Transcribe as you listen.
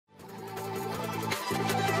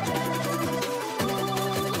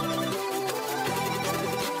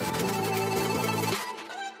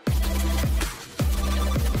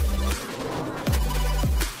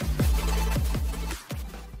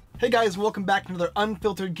Hey guys, welcome back to another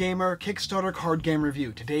Unfiltered Gamer Kickstarter card game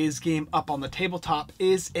review. Today's game up on the tabletop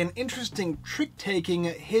is an interesting trick-taking,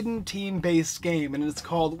 hidden team-based game, and it's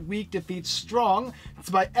called Weak Defeats Strong.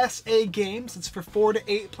 It's by SA Games. It's for 4 to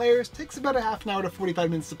 8 players. Takes about a half an hour to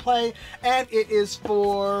 45 minutes to play, and it is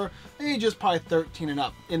for ages probably 13 and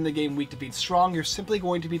up. In the game Weak Defeats Strong, you're simply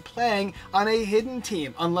going to be playing on a hidden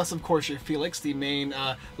team, unless of course you're Felix, the main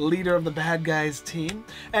leader of the bad guys team,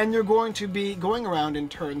 and you're going to be going around in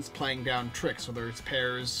turns playing down tricks, whether it's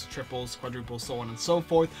pairs, triples, quadruples, so on and so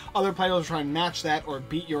forth. Other players will try and match that or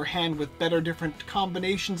beat your hand with better different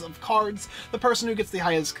combinations of cards. The person who gets the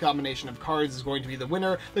highest combination of cards is going to be the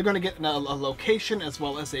winner. They're going to get a location as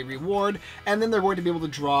well as a reward, and then they're going to be able to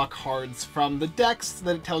draw cards from the decks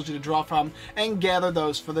that it tells you to draw from and gather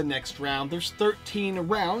those for the next round. There's 13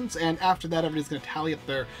 rounds, and after that everybody's going to tally up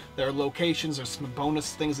their locations. There's some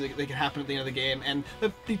bonus things that can happen at the end of the game, and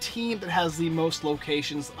the team that has the most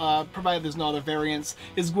locations, provided there's no other variance,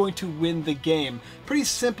 is going to win the game. Pretty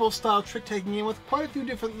simple style trick-taking game with quite a few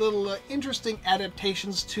different little interesting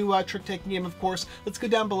adaptations to trick-taking game, of course. Let's go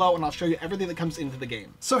down below and I'll show you everything that comes into the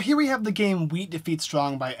game. So here we have the game Weak Defeats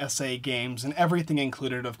Strong by SA Games, and everything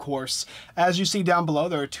included, of course. As you see down below,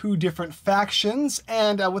 there are 2 different factions,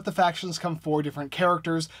 and with the factions come 4 different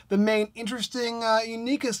characters. The main interesting,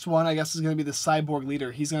 uniquest one, I guess, is going to be the cyborg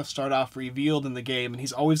leader. He's going to start off revealed in the game, and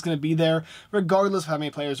he's always going to be there regardless of how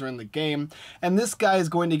many players are in the game. And this guy is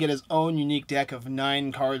going to get his own unique deck of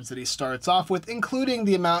 9 cards that he starts off with, including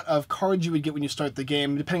the amount of cards you would get when you start the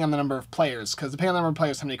game, depending on the number of players, because depending on the number of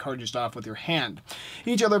players, how many cards you start off with your hand.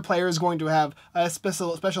 Each other player is going to have a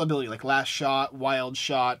special ability, like Last Shot, Wild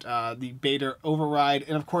Shot, the Beta Override,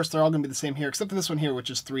 and of course they're all going to be the same here, except for this one here, which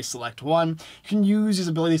is 3 Select 1. You can use these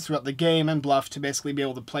abilities throughout the game and bluff to basically be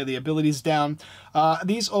able to play the abilities down.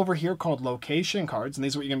 These over here are called location cards, and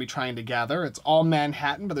these are what you're going to be trying to gather. It's all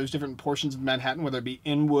Manhattan, but there's different portions of Manhattan, whether it be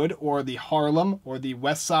Inwood or the Harlem or the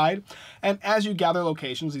West Side. And as you gather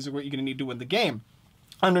locations, these are what you're going to need to win the game.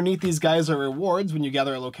 Underneath these guys are rewards. When you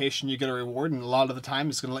gather a location, you get a reward, and a lot of the time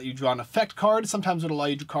it's going to let you draw an effect card. Sometimes it'll allow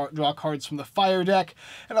you to draw cards from the fire deck,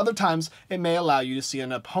 and other times it may allow you to see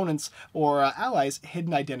an opponent's or ally's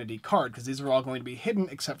hidden identity card, because these are all going to be hidden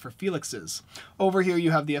except for Felix's. Over here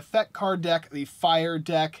you have the effect card deck, the fire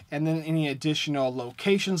deck, and then any additional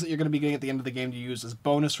locations that you're going to be getting at the end of the game to use as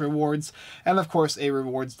bonus rewards, and of course a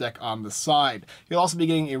rewards deck on the side. You'll also be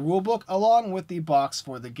getting a rule book along with the box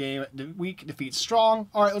for the game Weak Defeats Strong.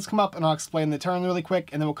 Alright, let's come up and I'll explain the turn really quick,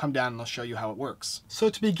 and then we'll come down and I'll show you how it works. So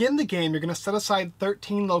to begin the game, you're going to set aside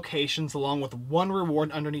 13 locations along with 1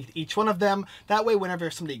 reward underneath each one of them. That way,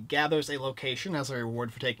 whenever somebody gathers a location as a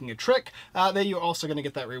reward for taking a trick, then you're also going to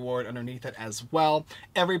get that reward underneath it as well.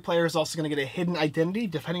 Every player is also going to get a hidden identity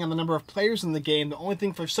depending on the number of players in the game. The only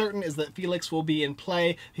thing for certain is that Felix will be in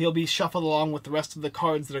play. He'll be shuffled along with the rest of the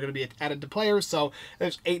cards that are going to be added to players. So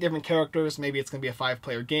there's 8 different characters. Maybe it's going to be a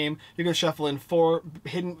 5-player game. You're going to shuffle in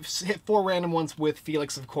hit 4 random ones with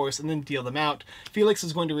Felix, of course, and then deal them out. Felix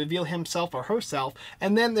is going to reveal himself or herself,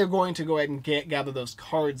 and then they're going to go ahead and gather those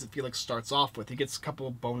cards that Felix starts off with. He gets a couple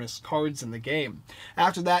of bonus cards in the game.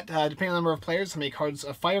 After that, depending on the number of players, how many cards,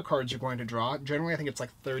 fire cards you're going to draw. Generally, I think it's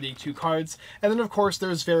like 32 cards. And then, of course,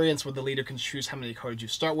 there's variance where the leader can choose how many cards you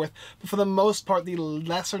start with. But for the most part, the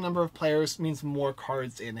lesser number of players means more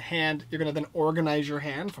cards in hand. You're going to then organize your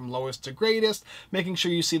hand from lowest to greatest, making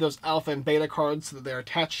sure you see those alpha and beta cards so that they're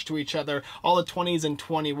attached to each other, all the 20s and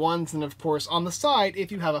 21s, and of course on the side, if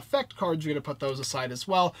you have effect cards, you're going to put those aside as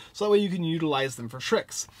well, so that way you can utilize them for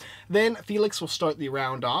tricks. Then Felix will start the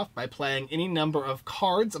round off by playing any number of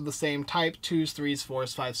cards of the same type, 2s, 3s,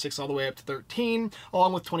 4s, 5s, 6, all the way up to 13,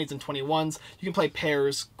 along with 20s and 21s. You can play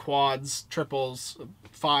pairs, quads, triples,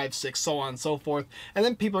 5, 6, so on and so forth, and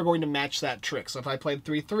then people are going to match that trick. So if I played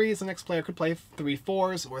 3 3s, the next player could play 3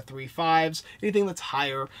 4s or 3 5s, anything that's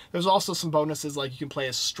higher. There's also some bonuses, like you can play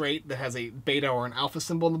a straight that has a beta or an alpha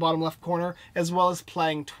symbol in the bottom left corner, as well as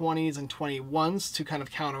playing 20s and 21s to kind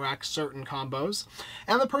of counteract certain combos.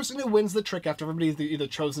 And the person who wins the trick after everybody's either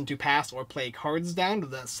chosen to pass or play cards down to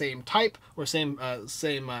that same type or same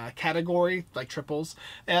category, like triples,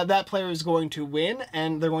 that player is going to win,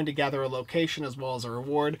 and they're going to gather a location as well as a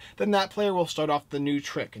reward. Then that player will start off the new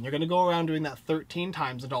trick, and you're going to go around doing that 13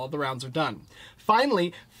 times until all the rounds are done.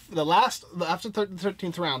 Finally, after the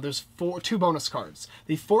 13th round, there's 2 bonus cards. cards.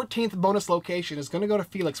 The 14th bonus location is going to go to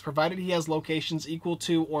Felix, provided he has locations equal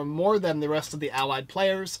to or more than the rest of the allied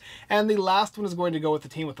players. And the last one is going to go with the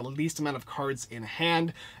team with the least amount of cards in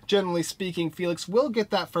hand. Generally speaking, Felix will get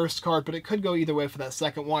that first card, but it could go either way for that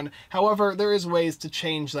second one. However, there is ways to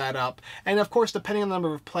change that up. And of course, depending on the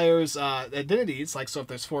number of players' identities, like so if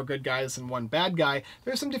there's 4 good guys and 1 bad guy,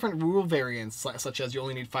 there's some different rule variants, such as you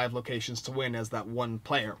only need 5 locations to win as that one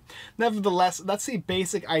player. Nevertheless, that's the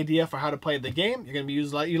basic idea for how to play the game. You're going to be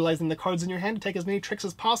utilizing the cards in your hand to take as many tricks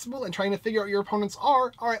as possible and trying to figure out what your opponents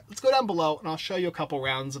are. All right, let's go down below and I'll show you a couple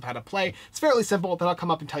rounds of how to play. It's fairly simple, then I'll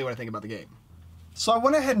come up and tell you what I think about the game. So I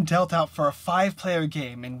went ahead and dealt out for a 5-player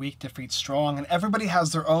game in Weak Defeat Strong, and everybody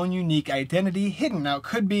has their own unique identity hidden. Now, it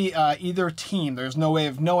could be either team. There's no way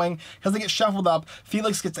of knowing, because they get shuffled up.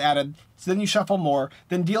 Felix gets added, so then you shuffle more,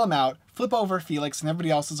 then deal them out, flip over Felix, and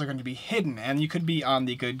everybody else's are going to be hidden. And you could be on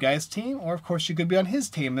the good guy's team, or of course you could be on his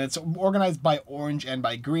team. And it's organized by orange and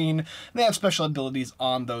by green. And they have special abilities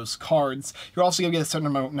on those cards. You're also going to get a certain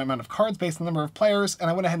amount of cards based on the number of players, and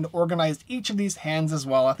I went ahead and organized each of these hands as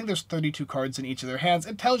well. I think there's 32 cards in each of their hands.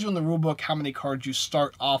 It tells you in the rulebook how many cards you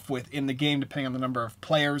start off with in the game, depending on the number of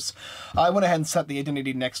players. I went ahead and set the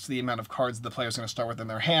identity next to the amount of cards the player's going to start with in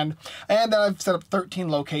their hand. And then I've set up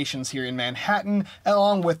 13 locations here in Manhattan,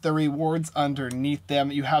 along with the rewards underneath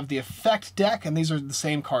them. You have the effect deck, and these are the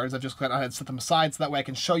same cards. I've just gone ahead and set them aside so that way I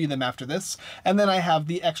can show you them after this. And then I have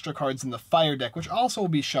the extra cards in the fire deck, which also will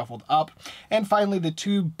be shuffled up. And finally, the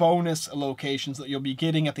 2 bonus locations that you'll be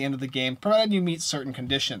getting at the end of the game, provided you meet certain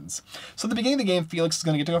conditions. So at the beginning of the game, Felix is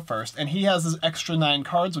going to get to go first, and he has his extra 9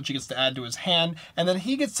 cards, which he gets to add to his hand, and then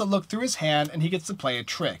he gets to look through his hand, and he gets to play a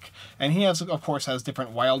trick. And he has, of course, has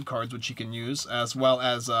different wild cards, which he can use, as well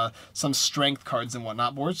as some strength cards and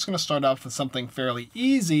whatnot. But we're just going to start off with something fairly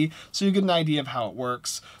easy so you get an idea of how it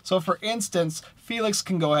works. So for instance, Felix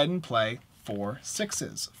can go ahead and play 4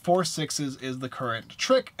 6s. 4 6s is the current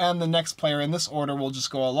trick, and the next player in this order will just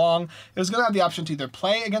go along. It's going to have the option to either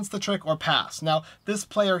play against the trick or pass. Now, this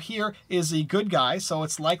player here is a good guy, so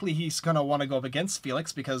it's likely he's going to want to go up against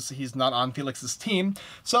Felix because he's not on Felix's team.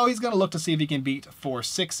 So he's going to look to see if he can beat 4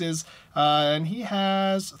 6s. And he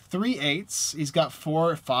has 3 8s. He's got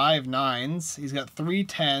 4 5 9s. He's got 3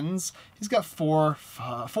 10s. He's got 4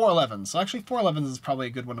 11s. So actually 4 11s is probably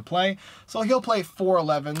a good one to play. So he'll play 4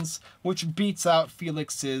 11s, which beats out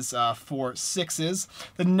Felix's 4 6s.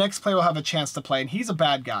 The next player will have a chance to play, and he's a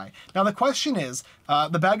bad guy. Now the question is,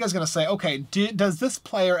 the bad guy's going to say, okay, does this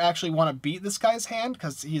player actually want to beat this guy's hand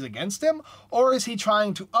because he's against him? Or is he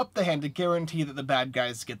trying to up the hand to guarantee that the bad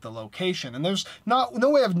guys get the location? And there's no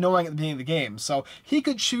way of knowing at the beginning of the game. So he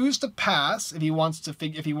could choose to pass if he wants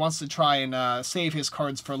to try and save his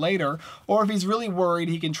cards for later, or if he's really worried,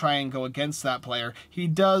 he can try and go against that player. He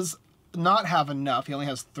does not have enough. He only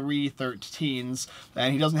has 3 13s,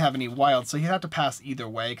 and he doesn't have any wilds, so he'd have to pass either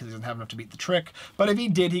way because he doesn't have enough to beat the trick. But if he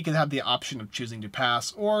did, he could have the option of choosing to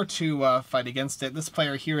pass or to fight against it. This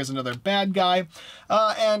player here is another bad guy,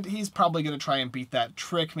 and he's probably going to try and beat that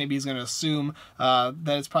trick. Maybe he's going to assume that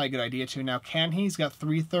it's probably a good idea to. Now, can he? He's got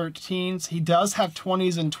 3 13s. He does have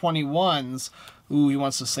 20s and 21s. Ooh, he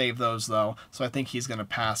wants to save those, though, so I think he's going to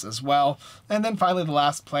pass as well. And then finally, the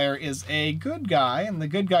last player is a good guy, and the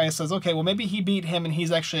good guy says, okay, well, maybe he beat him, and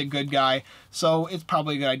he's actually a good guy, so it's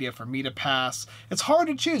probably a good idea for me to pass. It's hard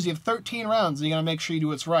to choose. You have 13 rounds, and you got to make sure you do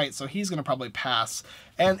what's right, so he's going to probably pass.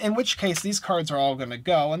 And in which case, these cards are all going to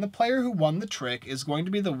go, and the player who won the trick is going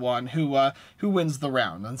to be the one who wins the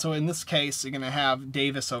round. And so in this case, you're going to have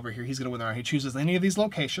Davis over here. He's going to win the round. He chooses any of these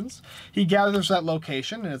locations. He gathers that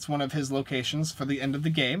location, and it's one of his locations for the end of the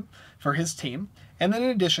game for his team. And then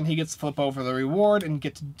in addition, he gets to flip over the reward and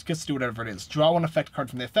gets to do whatever it is. Draw one effect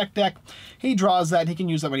card from the effect deck. He draws that, and he can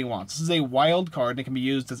use that when he wants. This is a wild card, and it can be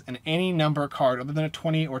used as any number card other than a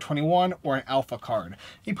 20 or 21 or an alpha card.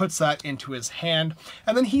 He puts that into his hand,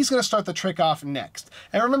 and then he's going to start the trick off next.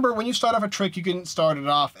 And remember, when you start off a trick, you can start it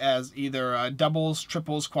off as either doubles,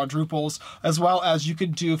 triples, quadruples, as well as you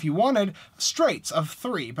could do, if you wanted, straights of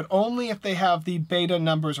 3, but only if they have the beta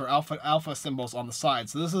numbers or alpha symbols on the side.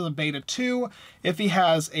 So this is a beta 2. If he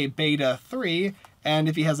has a beta 3, and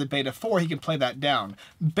if he has a beta 4, he can play that down.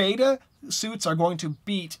 Beta suits are going to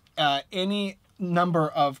beat any number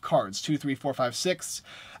of cards, 2, 3, 4, 5, 6.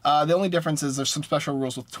 The only difference is there's some special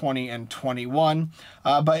rules with 20 and 21,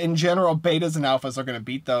 but in general, betas and alphas are going to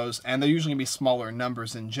beat those, and they're usually going to be smaller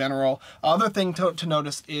numbers in general. Other thing to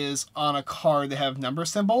notice is on a card, they have number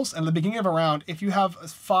symbols, and at the beginning of a round, if you have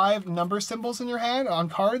 5 number symbols in your hand on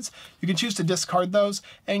cards, you can choose to discard those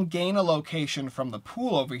and gain a location from the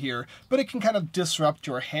pool over here, but it can kind of disrupt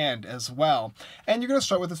your hand as well. And you're going to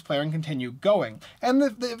start with this player and continue going. And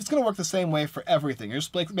it's going to work the same way for everything. You're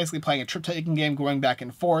just basically playing a trip-taking game, going back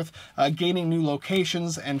and forth, gaining new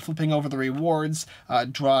locations and flipping over the rewards,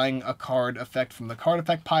 drawing a card effect from the card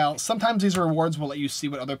effect pile. Sometimes these rewards will let you see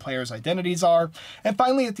what other players' identities are. And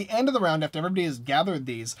finally, at the end of the round, after everybody has gathered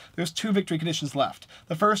these, there's 2 victory conditions left.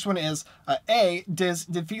 The first one is,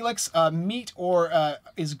 did Felix meet or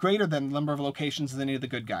is greater than the number of locations as any of the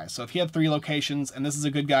good guys? So if he had 3 locations, and this is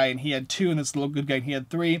a good guy, and he had 2, and this is a good guy, and he had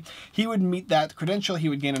 3, he would meet that credential, he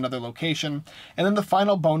would gain another location. And then the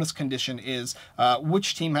final bonus condition is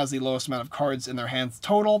which team has the lowest amount of cards in their hands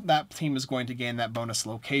total, that team is going to gain that bonus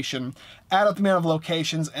location. Add up the amount of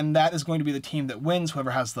locations, and that is going to be the team that wins,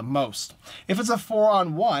 whoever has the most. If it's a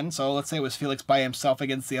 4-on-1, so let's say it was Felix by himself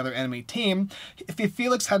against the other enemy team, if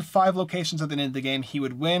Felix had 5 locations at the end of the game, he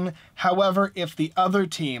would win. However, if the other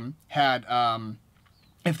team had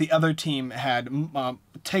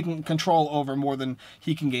taken control over more than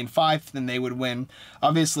he can gain 5, then they would win.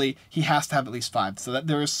 Obviously, he has to have at least 5, so that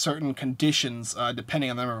there is certain conditions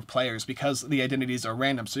depending on the number of players, because the identities are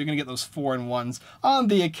random. So you're going to get those 4-and-1s on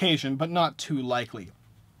the occasion, but not too likely.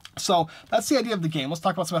 So that's the idea of the game. Let's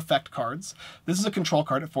talk about some effect cards. This is a control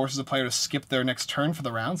card. It forces a player to skip their next turn for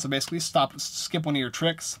the round. So basically skip one of your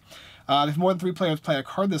tricks. If more than 3 players play a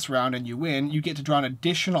card this round and you win, you get to draw an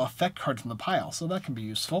additional effect card from the pile, so that can be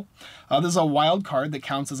useful. There's a wild card that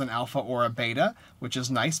counts as an alpha or a beta, which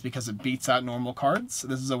is nice because it beats out normal cards.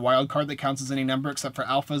 This is a wild card that counts as any number except for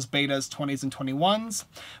alphas, betas, 20s, and 21s.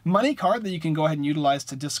 Money card that you can go ahead and utilize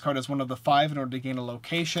to discard as one of the 5 in order to gain a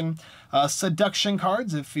location. Seduction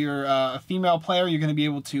cards, if you're a female player, you're going to be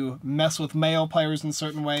able to mess with male players in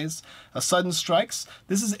certain ways. Sudden strikes,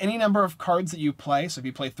 this is any number of cards that you play, so if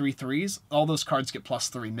you play 3 3s, all those cards get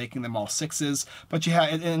 +3, making them all 6s, but you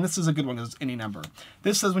have, and this is a good one, because any number.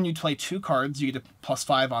 This says when you play 2 cards, you get a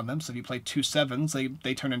 +5 on them, so if you play 2 7s,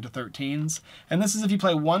 they turn into 13s, and this is if you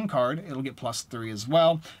play 1 card, it'll get +3 as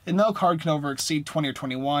well, and no card can exceed 20 or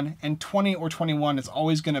 21, and 20 or 21 is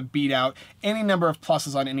always going to beat out any number of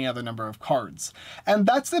pluses on any other number of cards. And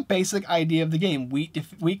that's the basic idea of the game.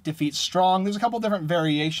 Weak defeats strong. There's a couple different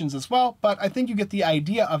variations as well, but I think you get the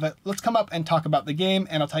idea of it. Let's come up and talk about the game,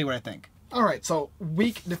 and I'll tell you what I think. Alright, so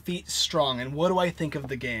weak defeats strong, and what do I think of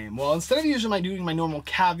the game? Well, instead of usually doing my normal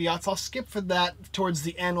caveats, I'll skip for that towards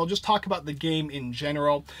the end. We'll just talk about the game in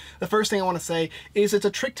general. The first thing I want to say is it's a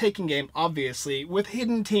trick-taking game, obviously, with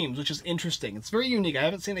hidden teams, which is interesting. It's very unique. I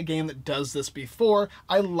haven't seen a game that does this before.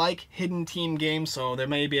 I like hidden team games, so there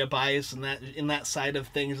may be a bias in that side of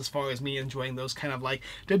things as far as me enjoying those kind of like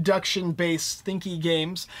deduction-based thinky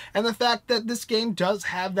games. And the fact that this game does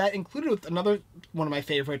have that included with another one of my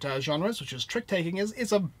favorite genres, which is trick-taking,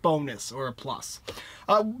 is a bonus or a plus.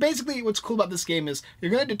 Basically, what's cool about this game is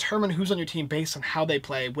you're going to determine who's on your team based on how they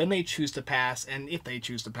play, when they choose to pass, and if they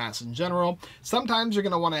choose to pass in general. Sometimes you're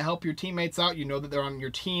going to want to help your teammates out. You know that they're on your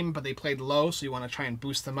team, but they played low, so you want to try and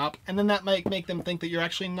boost them up, and then that might make them think that you're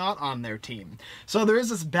actually not on their team. So there is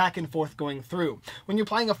this back and forth going through. When you're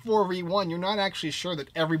playing a 4v1, you're not actually sure that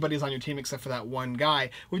everybody's on your team except for that one guy,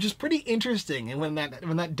 which is pretty interesting. And when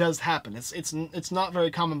that does happen, it's not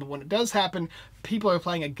very common, but when it does happen, people are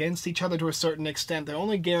playing against each other to a certain extent. They're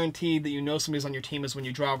only guaranteed that you know somebody's on your team is when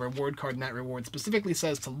you draw a reward card, and that reward specifically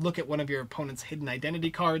says to look at one of your opponent's hidden identity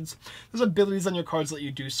cards. There's abilities on your cards that let you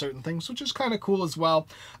do certain things, which is kind of cool as well.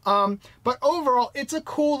 But overall, it's a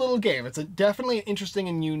cool little game. It's definitely an interesting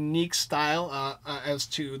and unique style as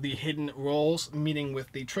to the hidden roles, meeting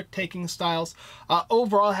with the trick-taking styles.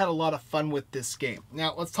 Overall, I had a lot of fun with this game.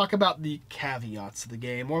 Now, let's talk about the caveats of the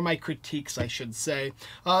game, or my critiques, I should say.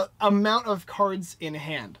 Amount of cards in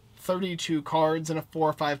hand. 32 cards in a 4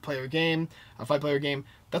 or 5 player game, a 5-player game.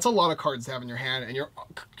 That's a lot of cards to have in your hand, and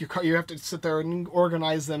you have to sit there and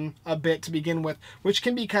organize them a bit to begin with, which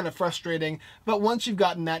can be kind of frustrating. But once you've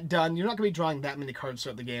gotten that done, you're not going to be drawing that many cards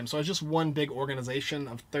throughout the game. So it's just one big organization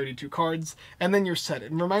of 32 cards, and then you're set.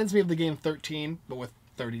 It reminds me of the game 13, but with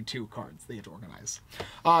 32 cards that you have to organize.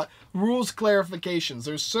 Rules clarifications.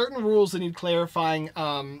 There's certain rules that need clarifying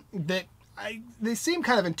that they seem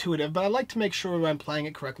kind of intuitive, but I like to make sure when I'm playing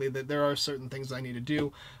it correctly that there are certain things I need to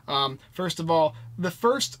do. First of all, the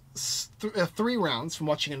first 3 rounds from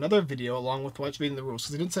watching another video along with reading the rules,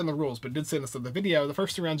 because it didn't say in the rules, but it did say in the video, the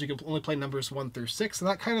first 3 rounds you can only play numbers 1 through 6, and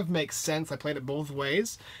that kind of makes sense. I played it both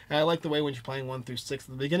ways, and I like the way when you're playing 1 through 6 at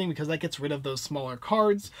the beginning, because that gets rid of those smaller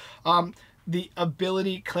cards. The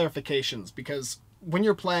ability clarifications, because when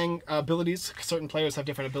you're playing abilities, certain players have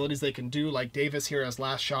different abilities they can do. Like Davis here as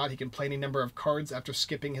last shot, he can play any number of cards after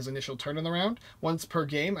skipping his initial turn in the round. Once per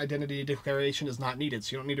game, identity declaration is not needed,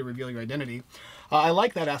 so you don't need to reveal your identity. I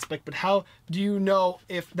like that aspect, but how do you know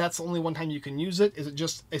if that's only one time you can use it? Is it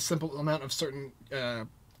just a simple amount of certain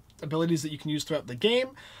abilities that you can use throughout the game?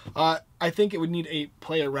 I think it would need a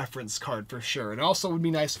player reference card for sure. It also would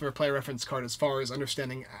be nice for a player reference card as far as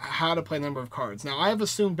understanding how to play a number of cards. Now, I have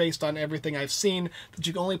assumed based on everything I've seen that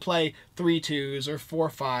you can only play 3 2s or 4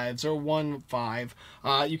 5s or 1 5.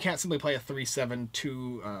 You can't simply play a 3 7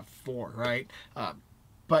 2 4, right?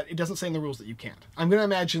 But it doesn't say in the rules that you can't. I'm going to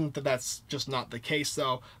imagine that that's just not the case,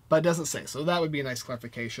 though, but it doesn't say. So that would be a nice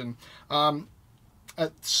clarification.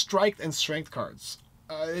 Strike and strength cards.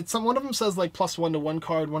 One of them says like +1 to 1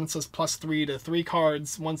 card, one says +3 to 3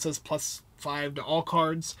 cards, one says +5 to all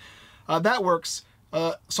cards. That works.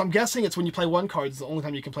 So I'm guessing it's when you play 1 card, it's the only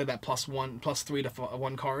time you can play that +3 to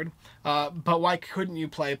 1 card. But why couldn't you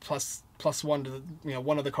play +1 to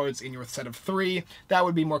one of the cards in your set of 3? That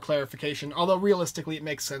would be more clarification. Although realistically, it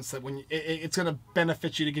makes sense that when it's going to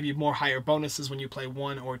benefit you to give you more higher bonuses when you play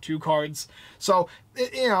 1 or 2 cards. So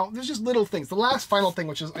there's just little things. The last final thing,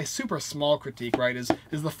 which is a super small critique, right, is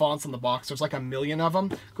the fonts on the box. There's like 1 million of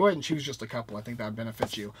them. Go ahead and choose just a couple. I think that would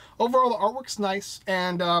benefit you. Overall, the artwork's nice,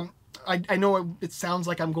 and I know it sounds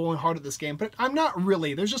like I'm going hard at this game, but I'm not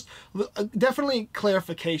really. There's just definitely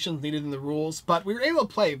clarifications needed in the rules, but we were able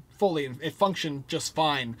to play fully and it functioned just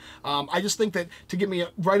fine. I just think that to get me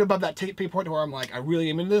right above that pay point where I'm like, I really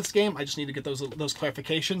am into this game, I just need to get those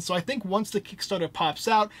clarifications. So I think once the Kickstarter pops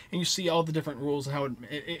out and you see all the different rules and how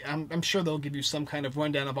I'm sure they'll give you some kind of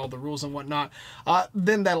rundown of all the rules and whatnot,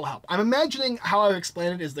 then that'll help. I'm imagining how I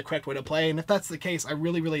explain it is the correct way to play, and if that's the case, I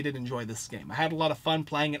really, really did enjoy this game. I had a lot of fun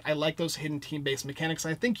playing it. I like those hidden team-based mechanics,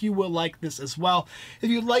 and I think you will like this as well if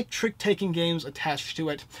you like trick-taking games attached to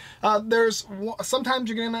it. Sometimes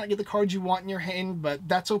you're going to not get the cards you want in your hand, but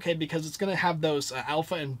that's okay because it's going to have those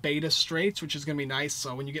alpha and beta straights, which is going to be nice.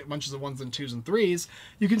 So when you get bunches of 1s and 2s and 3s,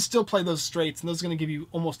 you can still play those straights, and those are going to give you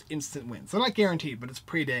almost instant wins. They're not guaranteed, but it's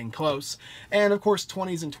pretty dang close. And of course,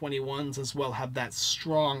 20s and 21s as well have that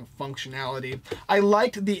strong functionality. I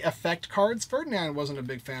liked the effect cards. Ferdinand wasn't a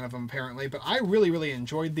big fan of them apparently, but I really, really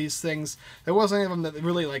enjoyed these things. There wasn't any of them that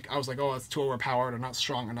really, I was like, oh, it's too overpowered or not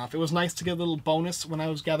strong enough. It was nice to get a little bonus when I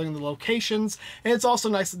was gathering the locations, and it's also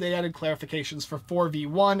nice that they added clarifications for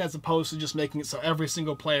 4v1 as opposed to just making it so every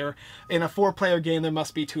single player in a 4-player game there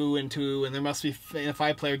must be 2 and 2, and there must be in a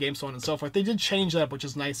 5-player game, so on and so forth. They did change that up, which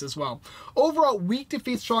is nice as well. Overall, Weak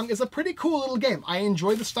Defeats Strong is a pretty cool little game. I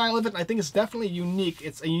enjoy the style of it, and I think it's definitely unique.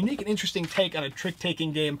 It's a unique and interesting take on a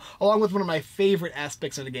trick-taking game, along with one of my favorite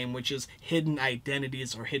aspects of the game, which is hidden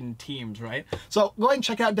identities or hidden teams, right? So go ahead and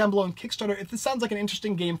check it out down below on Kickstarter if this sounds like an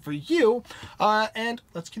interesting game for you, and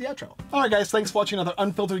let's cue the outro. Alright guys, thanks for watching another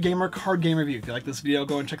Unfiltered Gamer card game review. If you like this video,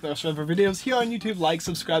 go and check the rest of our videos here on YouTube. Like,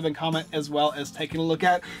 subscribe, and comment, as well as taking a look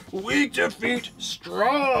at Weak Defeat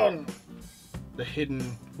Strong, the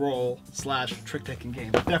hidden role / trick-taking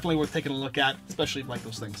game. Definitely worth taking a look at, especially if you like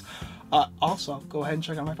those things. Also, go ahead and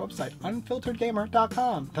check out my website,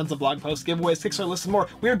 unfilteredgamer.com. Tons of blog posts, giveaways, Kickstarter, lists, and more.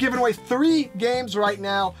 We are giving away 3 games right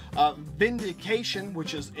now. Vindication,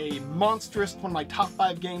 which is a monstrous, one of my top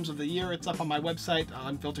 5 games of the year. It's up on my website,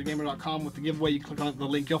 unfilteredgamer.com. With the giveaway, you click on the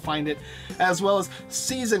link, you'll find it. As well as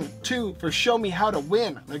Season 2 for Show Me How to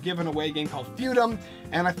Win. They're giving away a game called Feudum.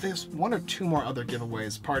 And I think there's 1 or 2 more other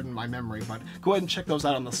giveaways, pardon my memory, but go ahead and check those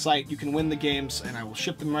out on the site. You can win the games, and I will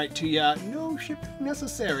ship them right to you. No shipping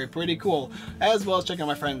necessary. Pretty cool. As well as checking out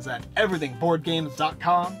my friends at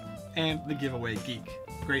everythingboardgames.com and The Giveaway Geek.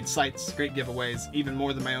 Great sites, great giveaways, even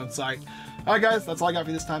more than my own site. Alright guys, that's all I got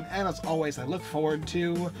for this time, and as always, I look forward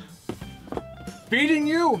to beating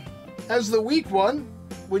you as the weak one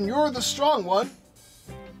when you're the strong one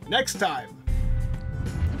next time.